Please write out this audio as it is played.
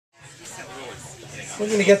We're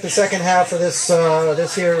going to get the second half of this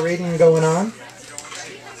this here reading going on.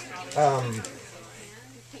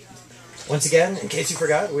 Once again, in case you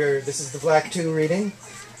forgot, this is the Vlak 2 reading,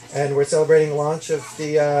 and we're celebrating the launch of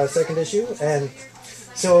the second issue. And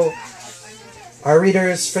so our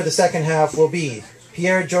readers for the second half will be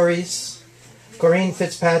Pierre Joris, Corinne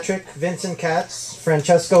Fitzpatrick, Vincent Katz,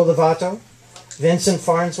 Francesco Lovato, Vincent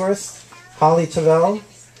Farnsworth, Holly Tavel,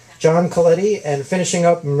 John Coletti, and finishing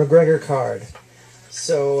up McGregor Card.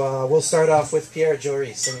 So we'll start off with Pierre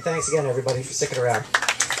Joris. And thanks again, everybody, for sticking around.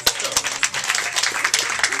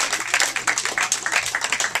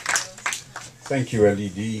 Thank you,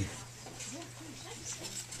 LED.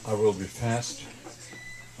 I will be fast.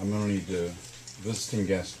 I'm only the visiting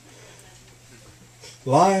guest.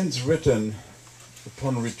 Lines written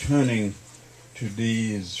upon returning to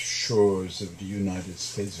these shores of the United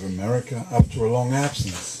States of America after a long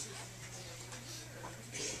absence.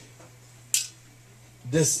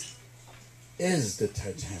 This is the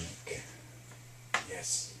Titanic.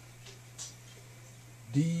 Yes.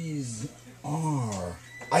 These are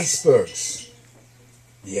icebergs.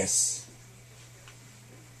 Yes.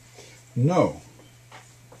 No.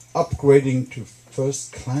 Upgrading to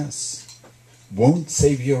first class won't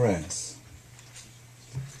save your ass.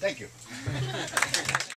 Thank you.